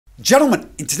Gentlemen,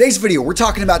 in today's video, we're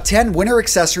talking about 10 winter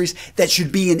accessories that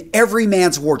should be in every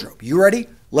man's wardrobe. You ready?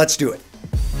 Let's do it.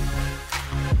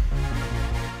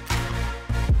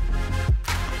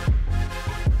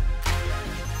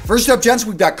 First up, gents,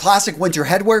 we've got classic winter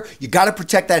headwear. You got to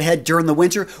protect that head during the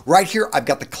winter. Right here, I've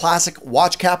got the classic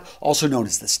watch cap, also known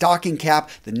as the stocking cap,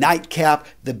 the night cap,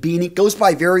 the beanie. It goes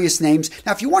by various names.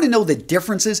 Now, if you want to know the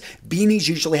differences, beanies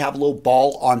usually have a little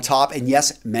ball on top, and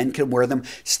yes, men can wear them.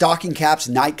 Stocking caps,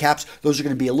 night caps, those are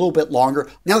going to be a little bit longer.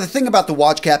 Now, the thing about the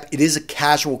watch cap, it is a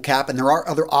casual cap, and there are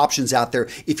other options out there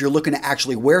if you're looking to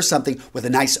actually wear something with a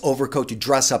nice overcoat to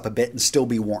dress up a bit and still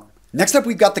be warm. Next up,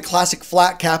 we've got the classic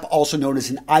flat cap, also known as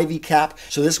an ivy cap.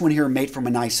 So this one here made from a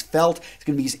nice felt. It's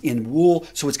going to be in wool,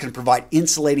 so it's going to provide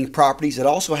insulating properties. It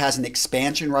also has an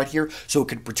expansion right here, so it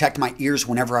could protect my ears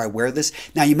whenever I wear this.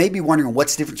 Now, you may be wondering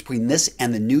what's the difference between this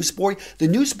and the Newsboy. The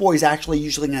Newsboy is actually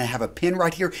usually going to have a pin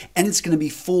right here, and it's going to be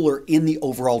fuller in the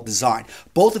overall design.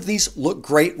 Both of these look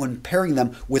great when pairing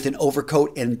them with an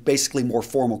overcoat and basically more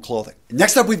formal clothing.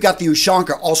 Next up, we've got the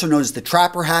Ushanka, also known as the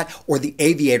trapper hat or the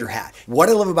aviator hat. What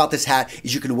I love about this hat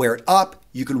is you can wear it up,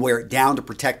 you can wear it down to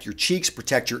protect your cheeks,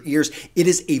 protect your ears. It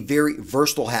is a very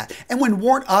versatile hat. And when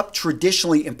worn up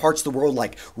traditionally in parts of the world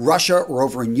like Russia or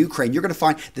over in Ukraine, you're going to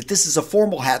find that this is a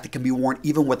formal hat that can be worn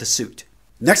even with a suit.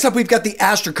 Next up, we've got the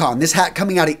Astrakhan, this hat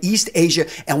coming out of East Asia.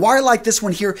 And why I like this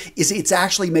one here is it's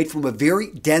actually made from a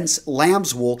very dense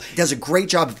lamb's wool. It does a great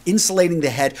job of insulating the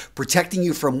head, protecting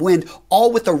you from wind,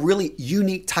 all with a really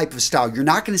unique type of style. You're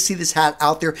not going to see this hat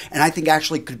out there, and I think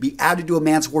actually could be added to a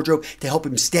man's wardrobe to help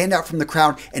him stand out from the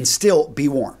crowd and still be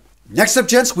warm. Next up,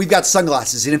 gents, we've got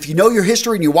sunglasses. And if you know your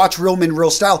history and you watch Real Men, Real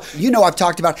Style, you know I've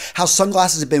talked about how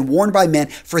sunglasses have been worn by men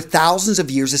for thousands of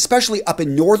years, especially up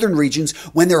in northern regions.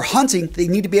 When they're hunting, they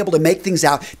need to be able to make things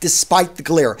out despite the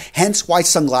glare, hence why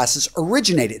sunglasses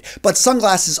originated. But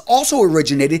sunglasses also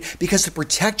originated because to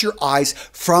protect your eyes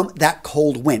from that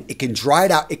cold wind. It can dry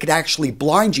it out, it could actually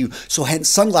blind you, so hence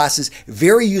sunglasses,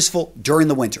 very useful during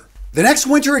the winter. The next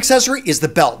winter accessory is the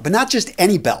belt, but not just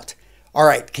any belt. All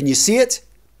right, can you see it?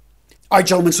 All right,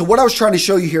 gentlemen, so what I was trying to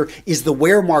show you here is the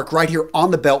wear mark right here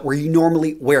on the belt where you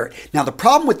normally wear it. Now, the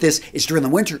problem with this is during the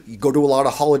winter, you go to a lot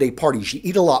of holiday parties, you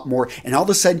eat a lot more, and all of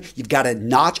a sudden, you've got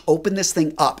to open this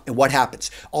thing up, and what happens?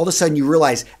 All of a sudden, you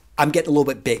realize, I'm getting a little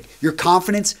bit big. Your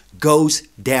confidence goes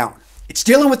down. It's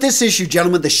dealing with this issue,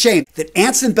 gentlemen, the shame that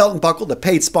Anson Belt & Buckle, the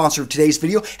paid sponsor of today's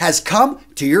video, has come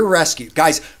to your rescue.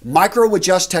 Guys, micro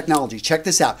adjust technology. Check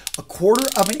this out.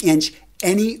 1/4 of an inch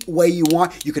any way you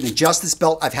want. You can adjust this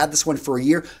belt. I've had this one for a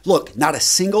year. Look, not a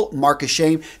single mark of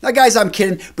shame. Now, guys, I'm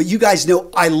kidding, but you guys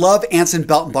know I love Anson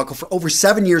Belt & Buckle. For over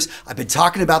 7 years, I've been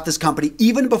talking about this company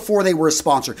even before they were a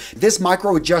sponsor. This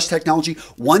micro adjust technology,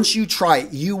 once you try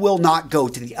it, you will not go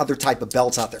to the other type of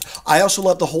belts out there. I also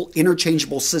love the whole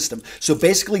interchangeable system. So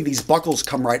basically, these buckles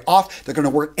come right off. They're going to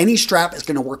work any strap. It's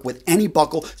going to work with any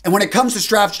buckle. And when it comes to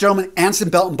straps, gentlemen, Anson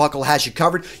Belt & Buckle has you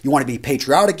covered. You want to be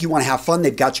patriotic. You want to have fun.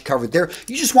 They've got you covered there.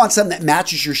 You just want something that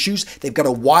matches your shoes. They've got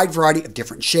a wide variety of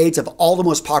different shades of all the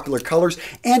most popular colors.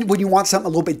 And when you want something a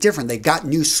little bit different, they've got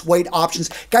new suede options.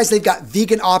 Guys, they've got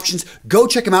vegan options. Go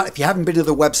check them out if you haven't been to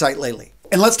their website lately.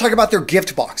 And let's talk about their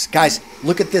gift box. Guys,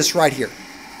 look at this right here.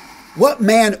 What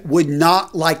man would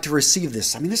not like to receive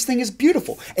this? I mean, this thing is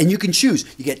beautiful. And you can choose.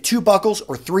 You get 2 buckles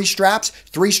or 3 straps,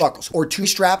 3 buckles or 2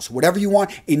 straps, whatever you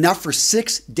want, enough for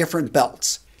 6 different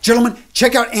belts. Gentlemen,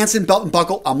 check out Anson Belt &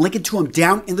 Buckle. I'm linking to them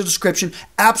down in the description.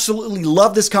 Absolutely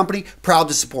love this company. Proud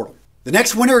to support them. The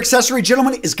next winter accessory,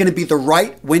 gentlemen, is going to be the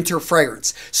right winter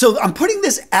fragrance. So I'm putting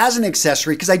this as an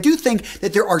accessory because I do think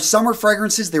that there are summer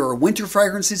fragrances, there are winter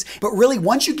fragrances, but really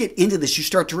once you get into this, you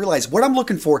start to realize what I'm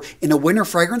looking for in a winter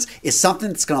fragrance is something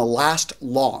that's going to last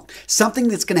long, something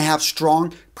that's going to have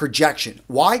strong projection.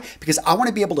 Why? Because I want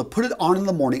to be able to put it on in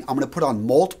the morning. I'm going to put on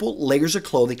multiple layers of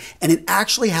clothing, and it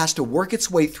actually has to work its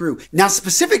way through. Now,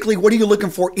 specifically, what are you looking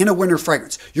for in a winter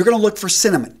fragrance? You're going to look for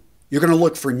cinnamon. You're going to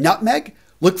look for nutmeg.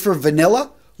 Look for vanilla.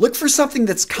 Look for something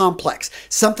that's complex,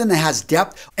 something that has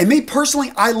depth. And me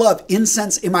personally, I love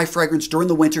incense in my fragrance during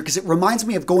the winter because it reminds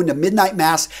me of going to midnight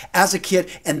mass as a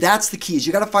kid. And that's the key, is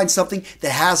you got to find something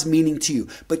that has meaning to you.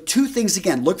 But 2 things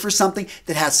again, look for something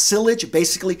that has sillage,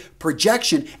 basically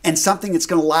projection, and something that's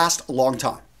going to last a long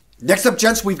time. Next up,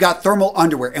 gents, we've got thermal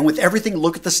underwear. And with everything,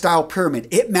 look at the style pyramid.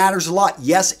 It matters a lot.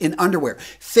 Yes, in underwear.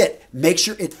 Fit. Make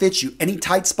sure it fits you. Any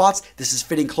tight spots, this is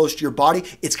fitting close to your body.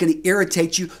 It's going to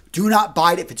irritate you. Do not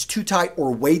buy it if it's too tight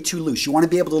or way too loose. You want to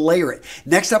be able to layer it.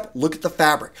 Next up, look at the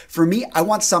fabric. For me, I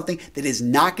want something that is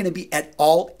not going to be at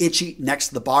all itchy next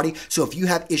to the body. So if you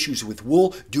have issues with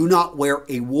wool, do not wear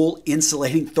a wool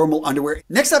insulating thermal underwear.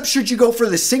 Next up, should you go for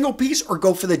the single piece or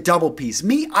go for the double piece?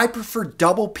 Me, I prefer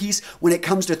double piece when it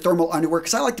comes to thermal underwear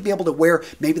because I like to be able to wear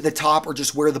maybe the top or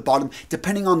just wear the bottom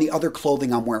depending on the other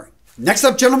clothing I'm wearing. Next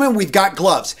up, gentlemen, we've got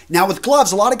gloves. Now with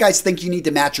gloves, a lot of guys think you need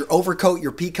to match your overcoat,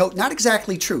 your pea coat. Not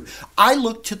exactly true. I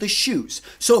look to the shoes.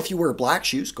 So if you wear black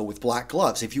shoes, go with black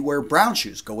gloves. If you wear brown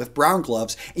shoes, go with brown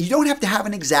gloves. And you don't have to have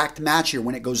an exact match here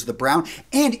when it goes to the brown,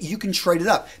 and you can trade it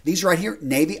up. These right here,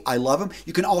 navy, I love them.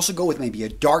 You can also go with maybe a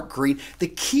dark green. The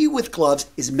key with gloves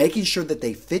is making sure that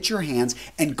they fit your hands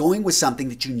and going with something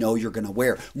that you know you're going to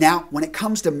wear. Now, when it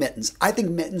comes to mittens, I think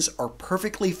mittens are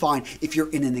perfectly fine if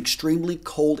you're in an extremely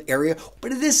cold area,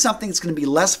 but it is something that's going to be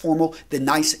less formal than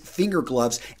nice finger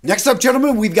gloves. Next up,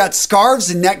 gentlemen, we've got scarves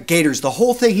and neck gaiters. The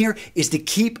whole thing here is to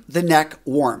keep the neck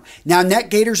warm. Now,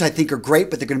 neck gaiters I think are great,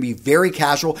 but they're going to be very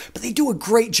casual, but they do a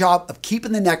great job of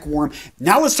keeping the neck warm.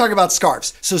 Now let's talk about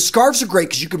scarves. So scarves are great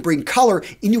because you can bring color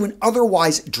into an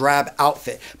otherwise drab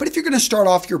outfit. But if you're going to start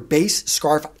off your base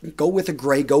scarf, go with a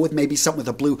gray, go with maybe something with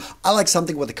a blue. I like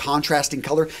something with a contrasting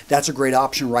color. That's a great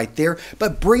option right there.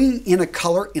 But bringing in a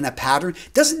color in a pattern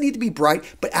doesn't need to be bright,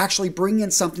 but actually bring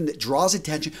in something that draws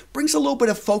attention, brings a little bit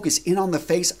of focus in on the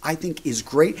face, I think is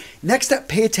great. Next up,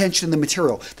 pay attention to the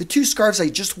material. The two scarves I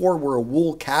just wore were a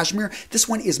wool cashmere. This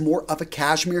one is more of a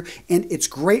cashmere, and it's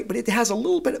great, but it has a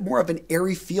little bit more of an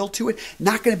airy feel to it.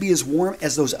 Not going to be as warm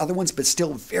as those other ones, but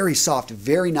still very soft,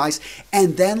 very nice.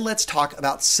 And then let's talk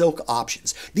about silk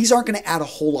options. These aren't going to add a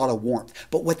whole lot of warmth,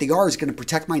 but what they are is going to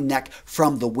protect my neck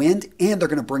from the wind, and they're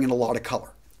going to bring in a lot of color.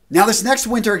 Now this next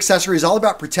winter accessory is all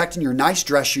about protecting your nice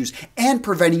dress shoes and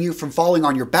preventing you from falling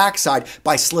on your backside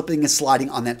by slipping and sliding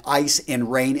on that ice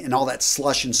and rain and all that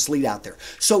slush and sleet out there.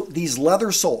 So these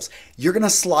leather soles, you're going to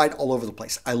slide all over the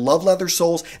place. I love leather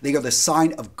soles. They are the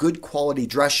sign of good quality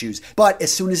dress shoes, but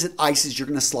as soon as it ices, you're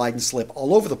going to slide and slip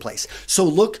all over the place. So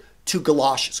look to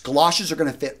galoshes. Galoshes are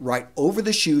going to fit right over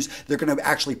the shoes. They're going to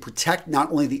actually protect not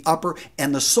only the upper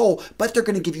and the sole, but they're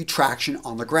going to give you traction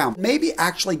on the ground. Maybe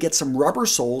actually get some rubber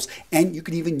soles, and you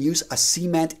can even use a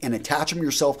cement and attach them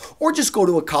yourself, or just go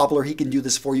to a cobbler. He can do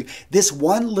this for you. This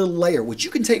one little layer, which you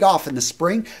can take off in the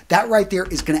spring, that right there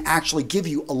is going to actually give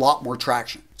you a lot more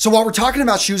traction. So while we're talking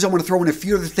about shoes, I want to throw in a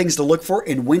few other things to look for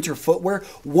in winter footwear.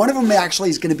 One of them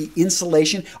actually is going to be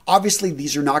insulation. Obviously,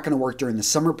 these are not going to work during the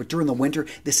summer, but during the winter,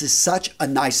 this is such a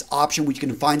nice option where you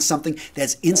can find something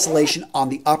that's insulation on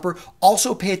the upper.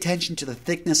 Also pay attention to the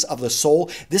thickness of the sole.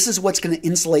 This is what's going to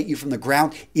insulate you from the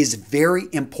ground, is very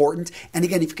important. And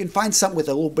again, if you can find something with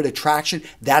a little bit of traction,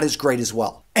 that is great as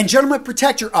well. And gentlemen,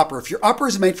 protect your upper. If your upper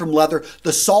is made from leather,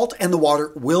 the salt and the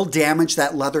water will damage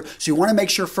that leather. So you want to make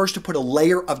sure first to put a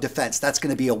layer of defense. That's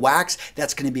going to be a wax,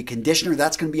 that's going to be a conditioner,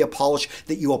 that's going to be a polish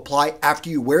that you apply after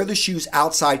you wear the shoes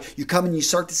outside. You come and you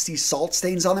start to see salt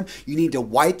stains on them. You need to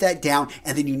wipe that down,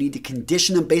 and then you need to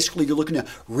condition them. Basically, you're looking to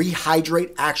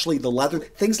rehydrate actually the leather.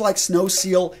 Things like Snow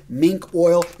Seal, mink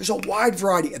oil. There's a wide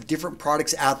variety of different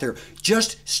products out there.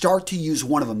 Just start to use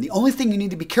one of them. The only thing you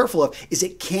need to be careful of is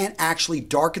it can't actually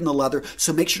darken the leather,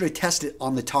 so make sure to test it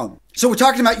on the tongue. So we're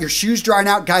talking about your shoes drying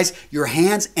out, guys. Your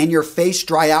hands and your face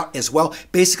dry out as well.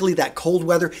 Basically, that cold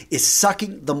weather is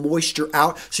sucking the moisture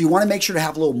out. So you want to make sure to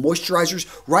have little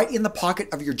moisturizers right in the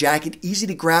pocket of your jacket, easy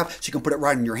to grab, so you can put it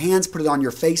right on your hands, put it on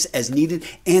your face as needed.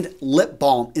 And lip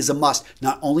balm is a must,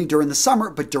 not only during the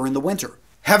summer, but during the winter.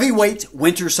 Heavyweight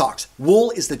winter socks.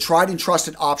 Wool is the tried and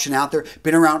trusted option out there,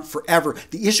 been around forever.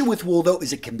 The issue with wool though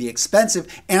is it can be expensive,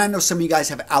 and I know some of you guys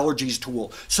have allergies to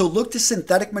wool. So look to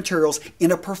synthetic materials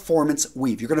in a performance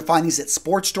weave. You're going to find these at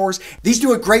sports stores. These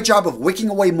do a great job of wicking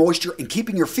away moisture and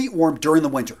keeping your feet warm during the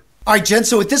winter. All right, gents,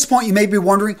 so at this point, you may be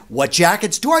wondering, what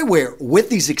jackets do I wear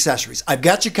with these accessories? I've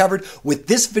got you covered with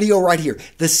this video right here,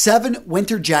 the 7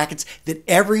 winter jackets that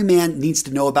every man needs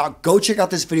to know about. Go check out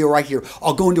this video right here.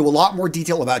 I'll go into a lot more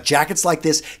detail about jackets like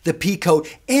this, the pea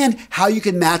coat, and how you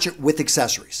can match it with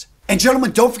accessories. And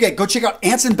gentlemen, don't forget, go check out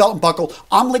Anson Belt and Buckle.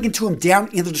 I'm linking to him down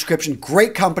in the description.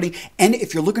 Great company. And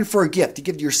if you're looking for a gift to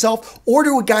give to yourself or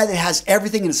to a guy that has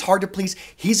everything and is hard to please,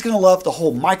 he's going to love the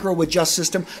whole micro adjust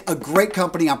system. A great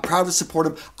company. I'm proud to support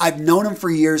him. I've known him for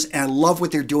years and I love what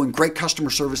they're doing. Great customer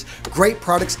service, great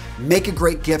products, make a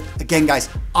great gift. Again, guys,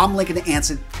 I'm linking to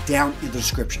Anson down in the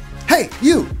description. Hey,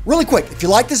 you, really quick, if you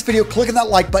like this video, click on that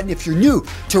like button. If you're new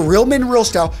to Real Men Real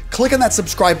Style, click on that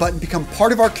subscribe button, become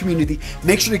part of our community.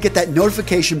 Make sure to get that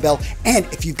notification bell. And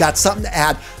if you've got something to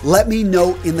add, let me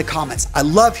know in the comments. I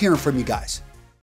love hearing from you guys.